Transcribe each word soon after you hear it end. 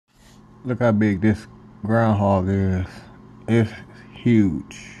Look how big this groundhog is. It's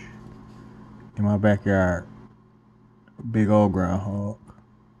huge. In my backyard. Big old groundhog.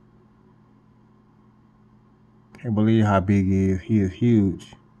 Can't believe how big he is. He is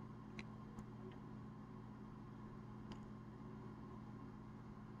huge.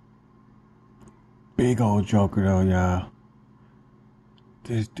 Big old joker though, y'all.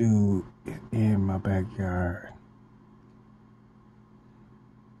 This dude is in my backyard.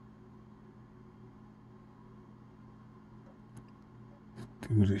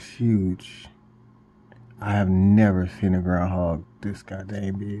 Dude is huge. I have never seen a groundhog this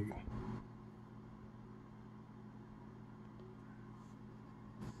goddamn big.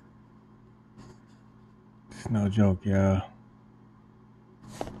 It's no joke, y'all.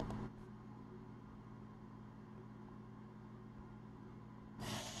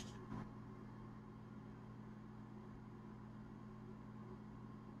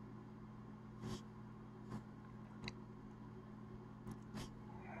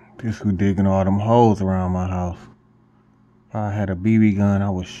 This who digging all them holes around my house. If I had a BB gun, I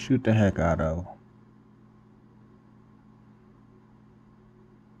would shoot the heck out of him.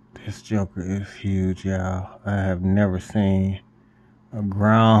 This joker is huge, y'all. I have never seen a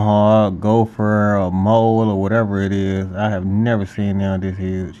groundhog, gopher, a mole, or whatever it is. I have never seen none this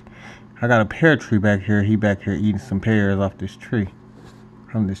huge. I got a pear tree back here. He back here eating some pears off this tree.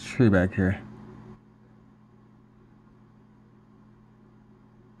 From this tree back here.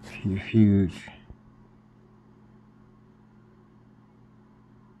 He's huge.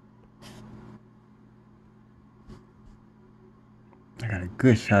 I got a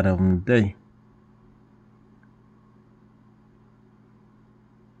good shot of him today.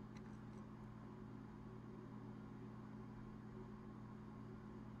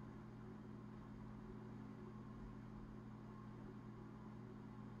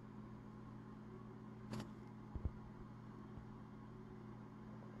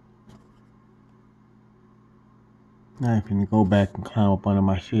 Now I'm finna go back and climb up under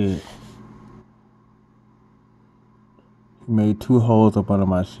my shed. He made 2 holes up under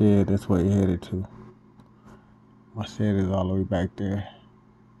my shed. That's where he headed to. My shed is all the way back there.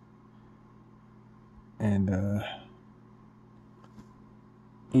 And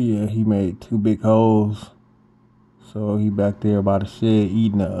yeah, he made 2 big holes. So he back there by the shed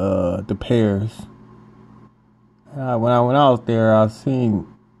eating the pears. When I was there, I seen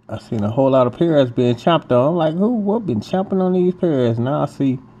a whole lot of pears being chomped on. I'm like, what been chomping on these pears? Now I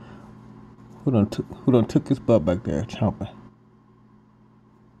see who done took his butt back there chomping.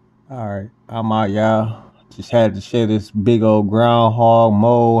 Alright, I'm out, y'all. Just had to share this big old groundhog,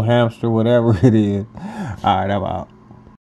 mole, hamster, whatever it is. Alright, I'm out.